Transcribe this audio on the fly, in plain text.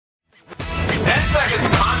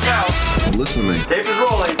Listen to me. Tape is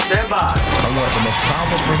rolling. Stand by. I'm one of the most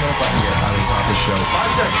powerful 3-minute button here on the top of the show.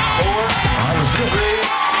 5 seconds. 4, 3,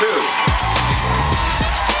 2.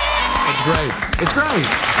 It's great. It's great.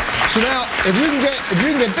 So now, if you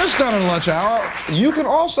can get this done in a lunch hour, you can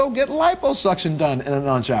also get liposuction done in a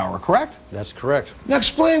lunch hour, correct? That's correct. Now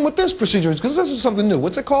explain what this procedure is, because this is something new.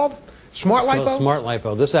 What's it called? SmartLipo? It's called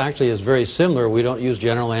SmartLipo. This actually is very similar. We don't use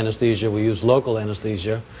general anesthesia. We use local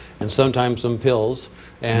anesthesia and sometimes some pills.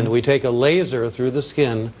 And we take a laser through the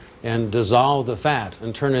skin and dissolve the fat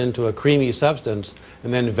and turn it into a creamy substance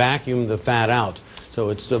and then vacuum the fat out. So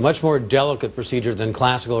it's a much more delicate procedure than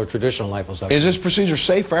classical or traditional liposuction. Is this procedure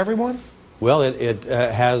safe for everyone? Well, it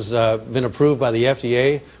has been approved by the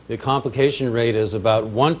FDA. The complication rate is about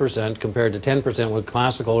 1% compared to 10% with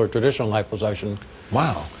classical or traditional liposuction.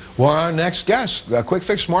 Wow. Well, our next guest, the quick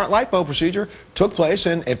fix SmartLipo procedure took place,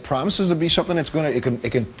 and it promises to be something that's going to,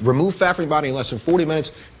 it can remove fat from your body in less than 40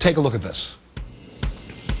 minutes. Take a look at this.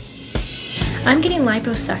 I'm getting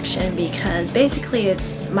liposuction because basically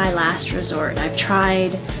it's my last resort. I've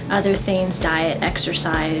tried other things, diet,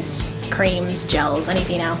 exercise, creams, gels,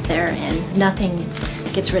 anything out there, and nothing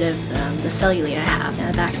gets rid of the cellulite I have in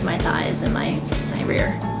the backs of my thighs and my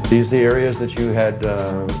rear. These the areas that you had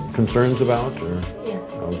concerns about? Or? Yes.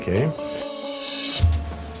 Okay.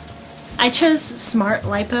 I chose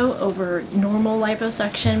SmartLipo over normal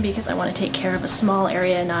liposuction because I want to take care of a small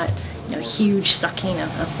area, not huge sucking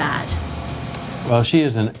of fat. Well, she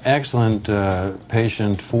is an excellent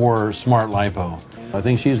patient for SmartLipo. I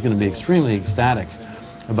think she's going to be extremely ecstatic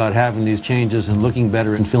about having these changes and looking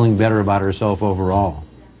better and feeling better about herself overall.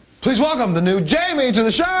 Please welcome the new Jamie to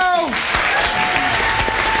the show!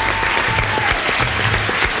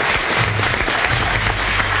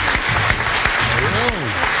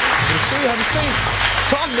 Have a seat.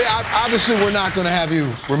 Talk to me. Obviously, we're not going to have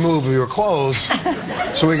you remove your clothes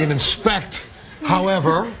so we can inspect.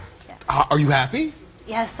 However, are you happy?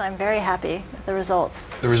 Yes, I'm very happy with the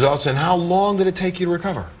results. The results, and how long did it take you to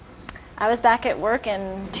recover? I was back at work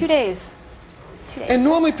in 2 days. 2 days. And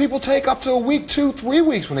normally people take up to a week, 2, 3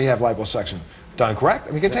 weeks when they have liposuction done, correct? I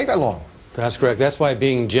mean, it can take that long. That's correct. That's why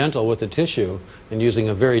being gentle with the tissue and using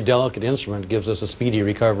a very delicate instrument gives us a speedy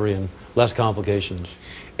recovery and less complications.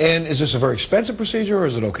 And is this a very expensive procedure, or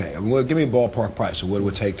is it okay? I mean, well, give me a ballpark price of what it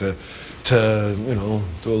would take to do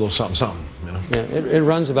a little something, Yeah, it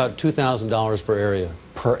runs about $2,000 per area.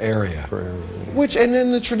 Per area. Per area. Which, and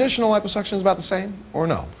then the traditional liposuction is about the same, or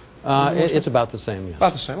no? It's about the same, yes.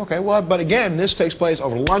 About the same, okay. Well, but again, this takes place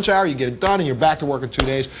over the lunch hour. You get it done, and you're back to work in 2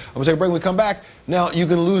 days. I'm going to take a break when we come back. Now, you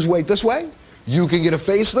can lose weight this way. You can get a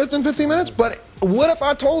facelift in 15 minutes, but what if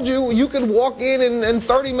I told you you could walk in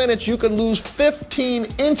 30 minutes, you could lose 15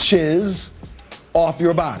 inches off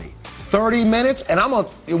your body? 30 minutes, and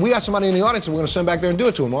we got somebody in the audience, and we're going to send back there and do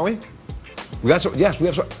it to him, aren't we? Yes, we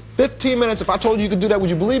have 15 minutes. If I told you you could do that,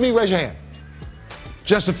 would you believe me? Raise your hand.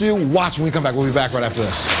 Just a few. Watch when we come back. We'll be back right after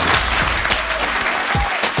this.